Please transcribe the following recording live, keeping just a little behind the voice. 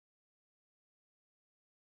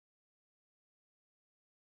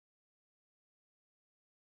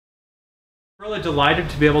Really delighted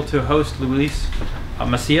to be able to host Luis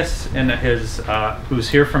Macias and who's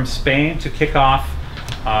here from Spain to kick off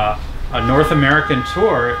a North American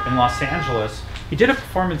tour in Los Angeles. He did a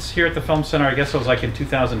performance here at the Film Center, I guess it was like in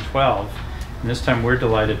 2012, and this time we're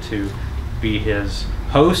delighted to be his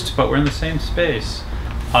host, but we're in the same space.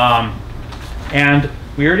 And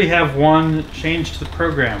we already have one change to the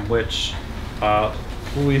program, which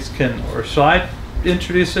Luis can, or shall I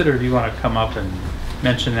introduce it, or do you want to come up and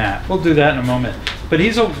mention that? We'll do that in a moment. But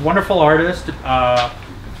he's a wonderful artist,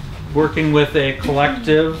 working with a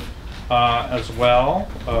collective as well.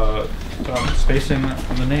 I'm spacing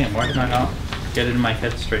on the name. Why did I not get it in my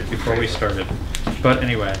head straight before we started? But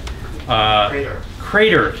anyway,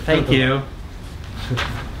 Crater. Thank you.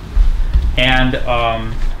 And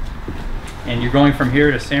you're going from here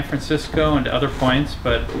to San Francisco and to other points,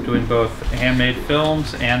 but doing both handmade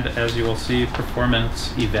films and, as you will see,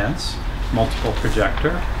 performance events, multiple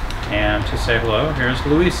projector. And to say hello, here's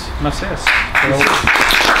Luis Macias.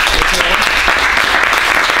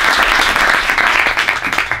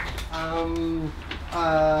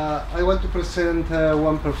 I want to present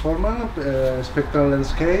one performance, Spectral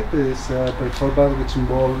Landscape. It's a performance which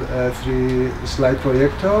involves 3-slide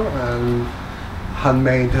projector and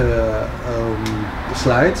handmade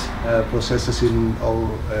slides, processes in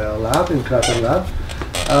our lab, in Crater Lab.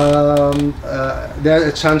 There are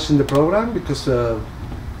a chance in the program because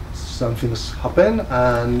some things happen,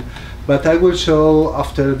 but I will show,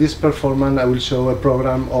 after this performance, I will show a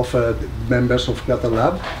program of members of Crater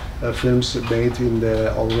Lab, films made in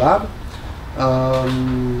the old lab.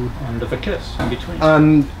 And The Kiss in between.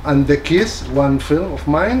 And The Kiss, one film of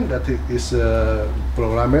mine that is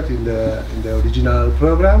programmed in the original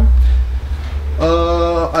program.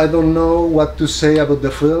 I don't know what to say about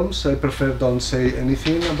the films. I prefer don't say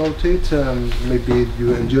anything about it. Maybe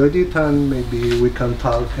you enjoyed it, and maybe we can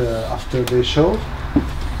talk after the show.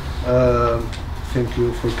 Thank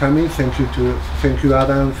you for coming. Thank you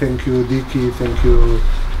Adam. Thank you Dicky. Thank you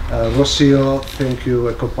Rocio. Thank you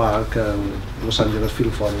Eco Park and Los Angeles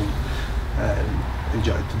Filmforum. And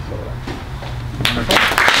enjoy the program.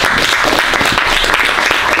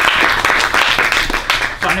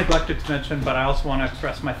 I neglected to mention, but I also want to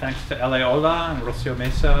express my thanks to LA Ola and Rocio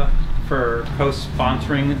Mesa for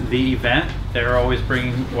co-sponsoring the event. They're always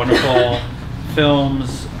bringing wonderful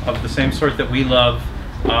films of the same sort that we love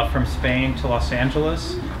from Spain to Los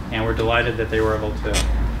Angeles, and we're delighted that they were able to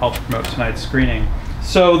help promote tonight's screening.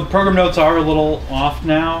 So the program notes are a little off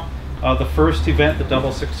now. The first event, the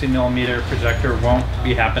double 16mm projector, won't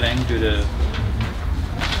be happening due to,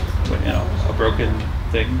 a broken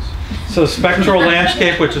things. So Spectral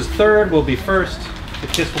Landscape, which is third, will be first. The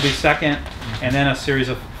Kiss will be second, and then a series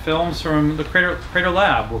of films from the Crater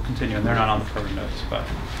Lab will continue, and they're not on the program notes, but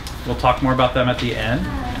we'll talk more about them at the end.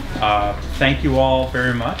 Thank you all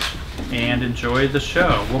very much, and enjoy the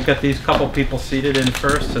show. We'll get these couple people seated in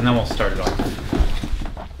first, and then we'll start it off.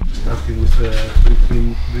 Starting with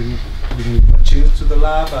bringing machines to the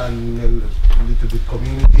lab and a little bit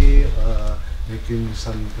community. Making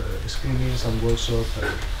some screenings and workshops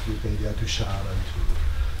with the idea to share and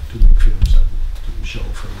to make films and to show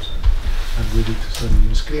films. And we did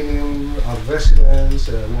some screening, our residents,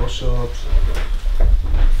 workshops,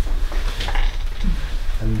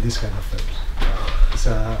 and this kind of films.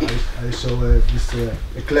 I saw this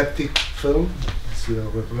eclectic film to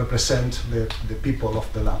represent the people of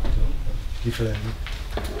the lab, different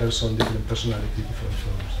person, different personality, different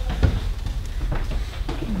films.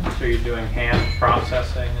 So you're doing hand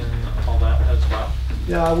processing and all that as well?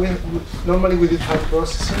 Yeah, normally we did hand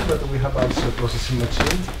processing, but we have also a processing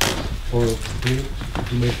machine for print,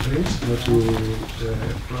 to make prints, not to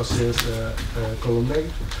process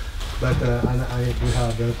column-made. But we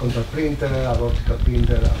have a contact printer, a vertical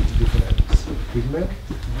printer, and different equipment.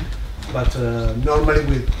 But normally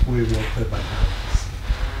we work by hand.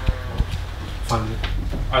 Fun.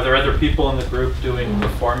 Are there other people in the group doing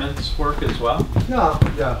performance work as well? Yeah,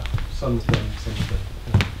 some of them.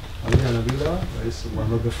 Yeah. Adriana Villa is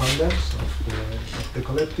one of the founders of the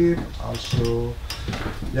collective. Also,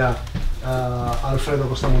 yeah, Alfredo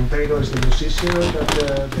Costa Monteiro is the musician that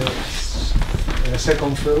the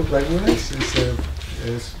second film, Blackness, is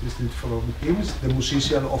from him. Is the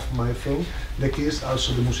musician of my film. The Kiss,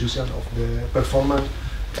 also the musician of the performance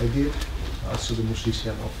I did. Also the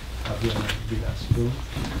musician of Adriana Villa's film.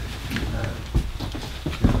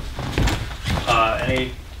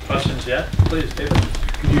 Any questions yet? Please, David.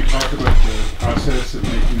 Could you talk about the process of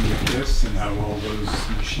making the Kiss and how all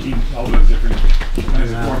those different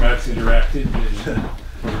kinds of formats interacted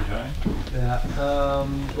over time? Yeah.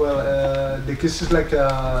 Well, the Kiss is like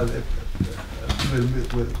a film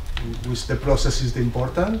with which the process is the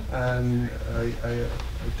important, and I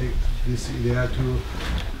take this idea to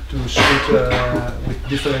shoot with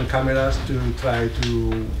different cameras to try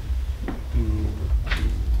to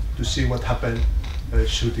see what happened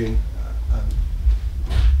shooting, and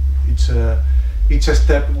each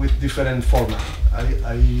step with different format.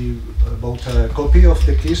 I bought a copy of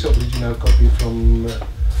the keys, original copy from I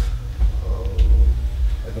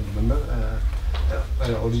don't remember.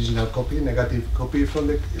 Original copy, negative copy from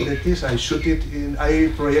the keys. I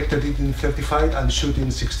projected it in 35 and shoot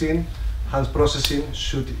in 16. Hand processing,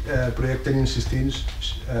 projected in 16,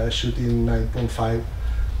 shoot in 9.5,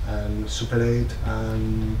 and Super 8,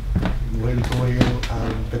 and reel-to-reel,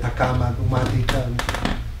 and Betacam, and Umatic, and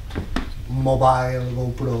mobile,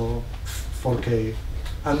 GoPro, 4K,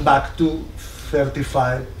 and back to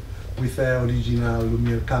 35 with the original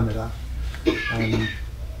Lumiere camera. And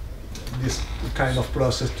this kind of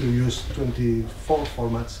process to use 24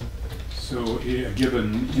 formats. So a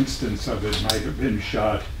given instance of it might have been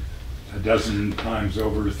shot a dozen times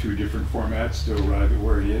over through different formats to arrive at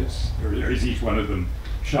where it is? Or is each one of them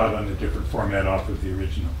shot on a different format off of the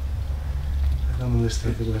original? I don't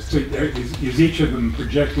understand the So question. is each of them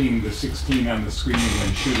projecting the 16 on the screen and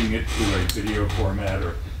then shooting it to a video format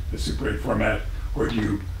or the Super 8 format? Or do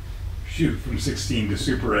you shoot from 16 to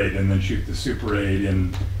Super 8 and then shoot the Super 8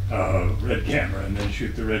 in red camera and then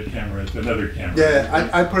shoot the red camera at another camera? Yeah,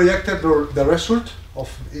 I projected the result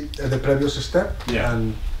of the previous step, yeah,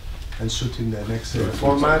 and shoot in the next so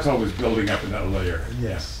format. It's always building up another layer.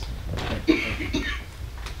 Yes.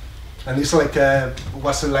 And it's like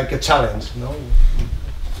was like a challenge, you know?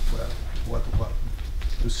 Well, what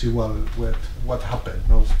to see what happened,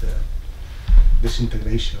 no? The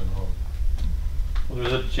disintegration. Or Well,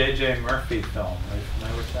 there's a J.J. Murphy film. Are you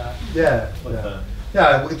familiar with that? yeah, With yeah. the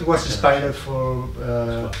Yeah, it was inspired for.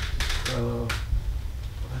 I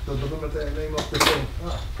don't remember the name of the film.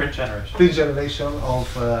 Print Generation. Print Generation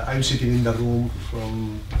of I'm Sitting in the Room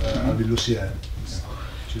from Alvin Lucier.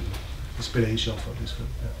 Inspiration for this film.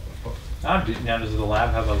 Yeah, of course. Now, does the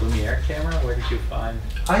lab have a Lumiere camera? Where did you find?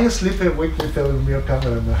 I sleep a week with a Lumiere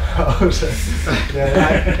camera in my house.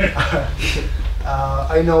 Yeah,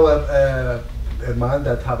 I know a man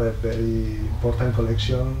that have a very important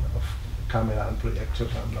collection of camera and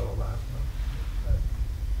projectors and blah blah blah.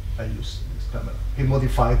 I use this camera. He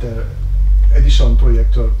modified the Edison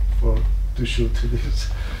projector to shoot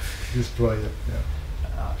this project. Yeah.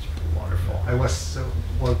 Oh, it's pretty wonderful. I was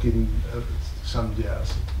working some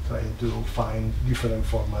years trying to find different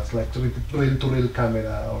formats like reel-to-reel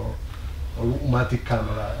camera or Umatic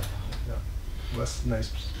camera. Yeah. It was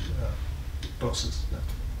nice process. Yeah.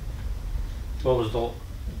 What was the?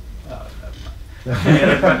 Any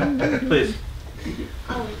other questions? Please.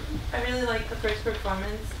 I really like the first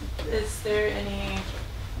performance. Is there any,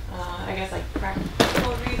 I guess, like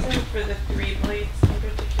practical reason for the 3 blades in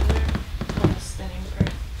particular on the spinning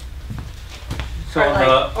part? So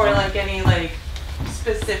or like any like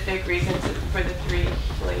specific reasons for the 3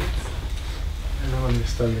 blades? I don't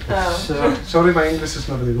understand the question. Oh. Sorry, my English is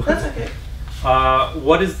not very good. That's okay.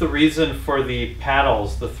 What is the reason for the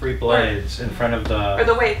paddles, the 3 blades in front of the Or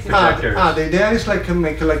the weights. projectors? The idea is like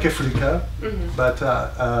make like a flicker, but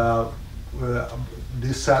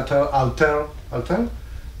this alter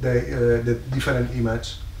the different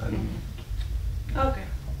image, and Okay.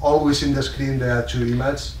 always in the screen there are 2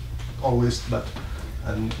 images, always,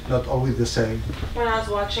 and not always the same. When I was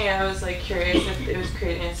watching it, I was like curious if it was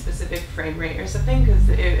creating a specific frame rate or something, because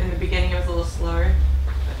in the beginning it was a little slower.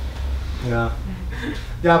 Yeah,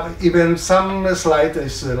 yeah. But even some slide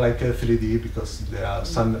is like a 3D because there are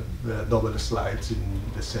some double slides in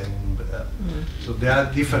the same. So there are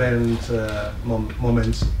different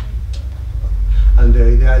moments, and the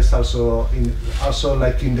idea is also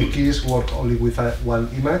like in the keys work only with one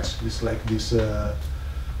image. It's like this. It's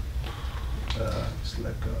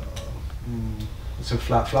like it's a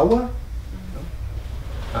flat flower,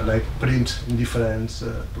 and like print in different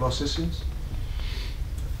processes.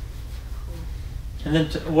 And then,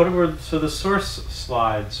 what were the source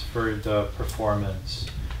slides for the performance?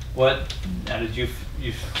 What did you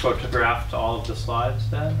photographed all of the slides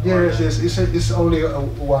then? Yes, yes. It's only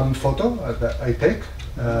one photo that I take,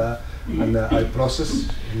 and I process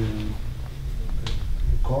in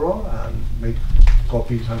color and make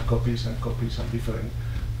copies and copies and copies and different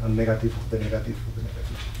and negative of the negative of the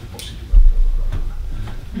negative of the positive.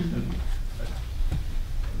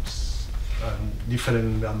 And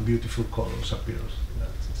different and beautiful colors appears.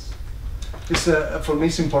 It's for me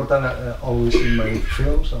it's important always in my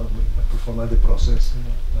films or my performance the process. You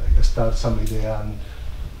know, like I start some idea and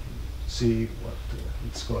see what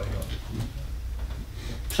is going on.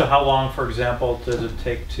 So how long, for example, does it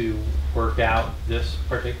take to work out this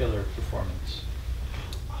particular performance?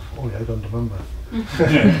 Oh, I don't remember.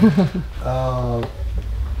 Yeah.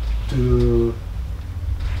 2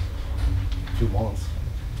 months.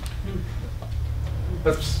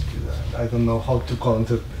 But I don't know how to count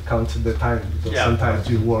the time, because Yeah. sometimes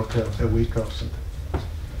you work a week or something.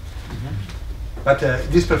 Mm-hmm. But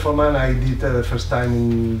this performance I did the first time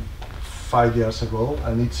in 5 years ago,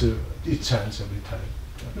 and it changes every time.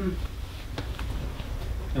 Mm.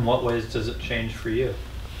 In what ways does it change for you?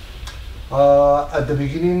 At the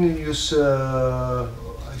beginning, you use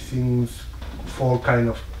I think 4 kind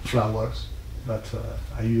of flowers, but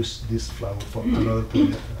I use this flower for another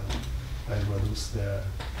project. I reduce the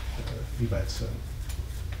events,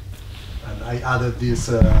 and I added this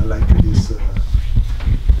like this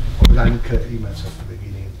organic image at the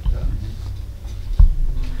beginning.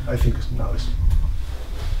 I think now it's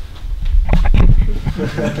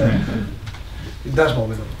it does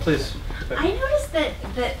moment. Please. I noticed that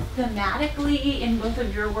thematically in both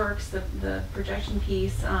of your works, the projection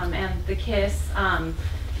piece and the Kiss,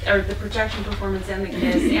 or the projection performance and the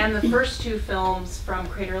Kiss, and the first 2 films from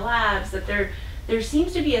Crater Labs, that there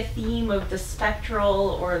seems to be a theme of the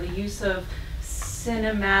spectral, or the use of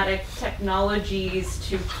cinematic technologies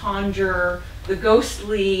to conjure the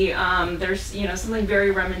ghostly. There's something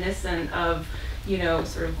very reminiscent of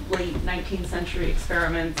sort of late 19th century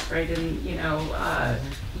experiments, right, in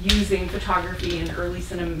using photography and early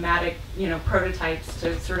cinematic prototypes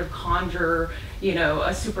to sort of conjure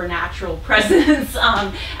a supernatural presence.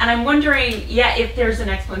 And I'm wondering, if there's an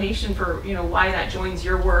explanation for why that joins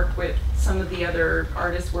your work with some of the other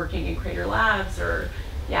artists working in Crater Labs, or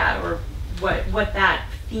what that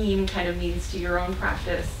theme kind of means to your own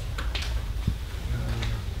practice.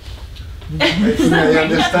 I think I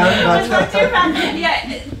understand,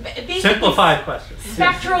 but basically Simplified question.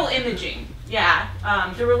 spectral imaging.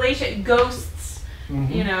 The relation ghosts.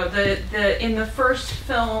 The in the first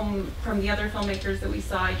film from the other filmmakers that we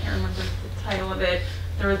saw, I can't remember the title of it.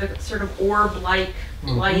 There were the sort of orb-like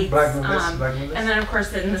lights, Blackness. and then of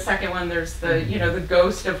course in the second one there's the the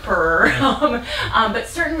ghost of her. But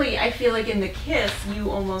certainly I feel like in the Kiss,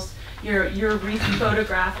 your recent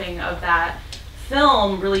photographing of that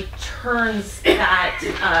film really turns that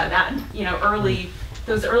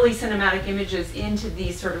those early cinematic images into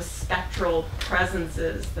these sort of spectral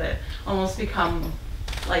presences that almost become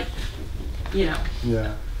like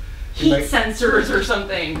heat sensors or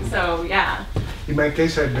something. So in my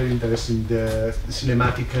case, I'm very interested in the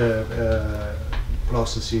cinematic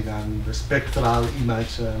processing and the spectral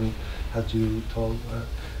image, and as you told.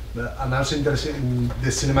 I'm also interested in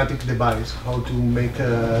the cinematic device, how to make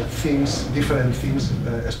different themes,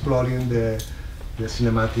 exploring the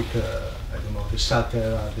cinematic, the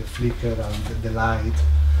shutter, the flicker, and the light.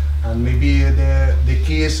 And maybe the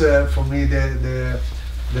key is, for me, the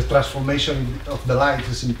transformation of the light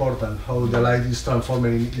is important, how the light is transformed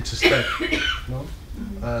in each step.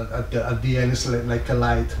 At the end, it's like a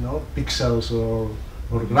light, pixels or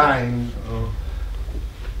grime,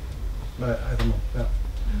 I don't know. Yeah.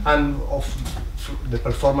 And of the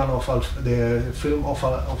performance of the film of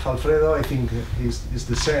Alfredo, I think is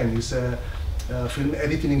the same. It's film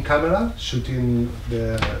editing in camera, shooting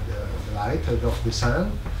the light of the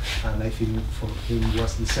sun, and I think for him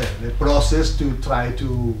was the same. The process to try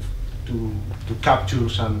to capture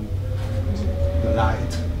some the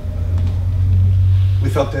light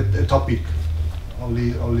without a topic,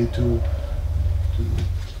 only to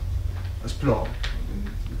explore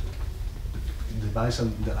the device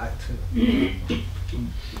and the light.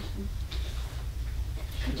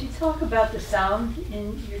 Could you talk about the sound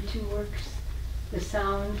in your 2 works? The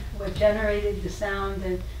sound, what generated the sound,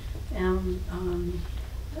 and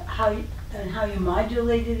how you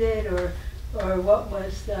modulated it, or what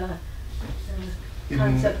was the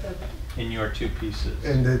concept of it? In your 2 pieces.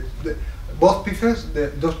 And both pieces,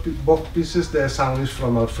 the sound is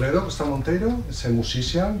from Alfredo Costa Monteiro. It's a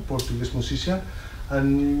musician, Portuguese musician,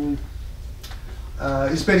 and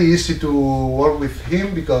it's very easy to work with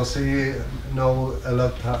him because he knows a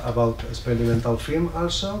lot about experimental film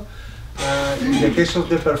also. In the case of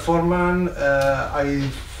the performance, I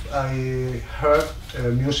heard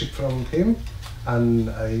music from him, and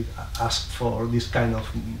I asked for this kind of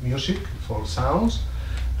music, for sounds,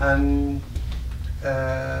 and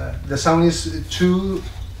the sound is two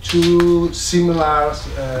similar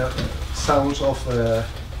sounds of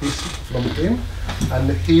from him,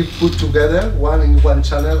 and he put together one in one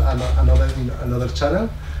channel and another in another channel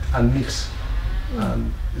and mix.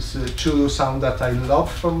 And it's 2 sounds that I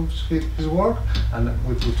love from his work, and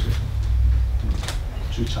we put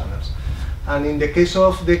 2 channels. And in the case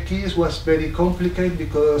of the keys was very complicated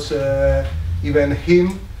because even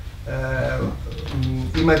him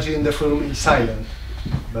imagined the film in silent.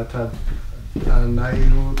 But and I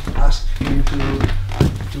would ask him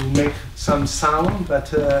to make some sound, but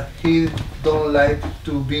he don't like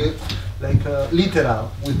to be like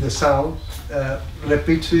literal with the sound,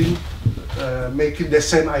 repeating, making the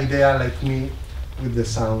same idea like me with the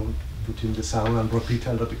sound, putting the sound and repeat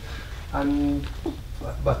and repeat. And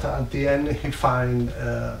but at the end he find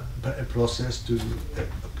a process to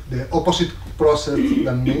the opposite process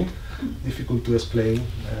than me. Difficult to explain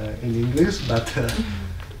in English, but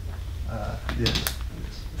yes.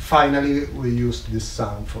 Finally, we used this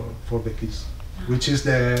sound for the keys, which is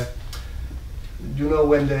the, you know,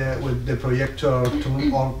 when the projector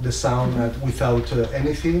turn on the sound without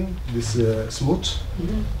anything, this smooth,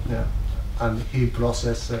 yeah, and he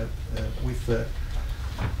processed with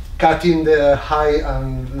cutting the high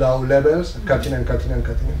and low levels, cutting and cutting and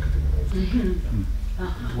cutting and cutting.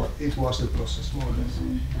 It was the process, more or less.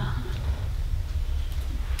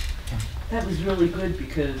 That was really good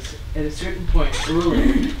because at a certain point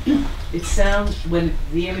early, it sounds, when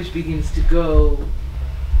the image begins to go,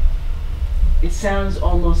 it sounds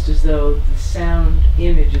almost as though the sound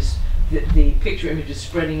image is, the picture image is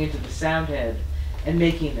spreading into the sound head and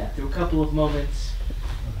making that. There were a couple of moments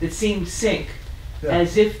that seemed sync,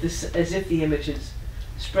 as if the image is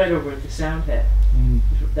spread over the sound head.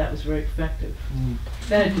 That was very effective.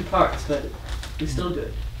 Then it departs, but it was still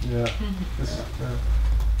good. Yeah.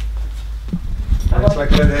 It's like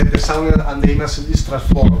the sound and the image is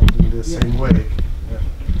transformed in the same way. Yeah.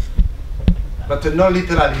 But not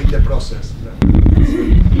literally in the process.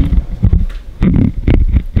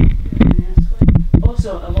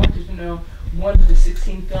 Also, I wanted to know, one of the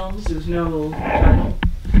 16 films, there was no title.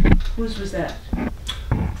 Whose was that?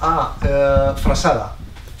 Frazada.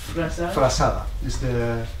 Frazada? Frazada is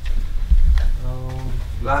the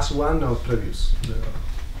last one or previous. The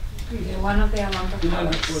one of the Alhambra The one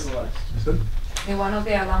Palace. before the last. The one of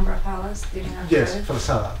the Alhambra Palace didn't have Yes, credit?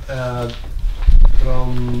 Frazada.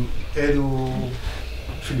 From Eduardo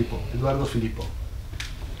Filippo.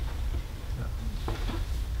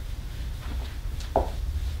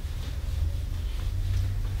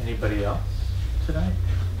 Anybody else tonight?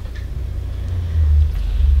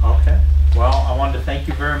 Okay. Well, I wanted to thank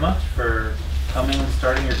you very much for coming and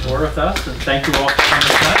starting your tour with us, and thank you all for coming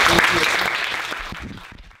tonight.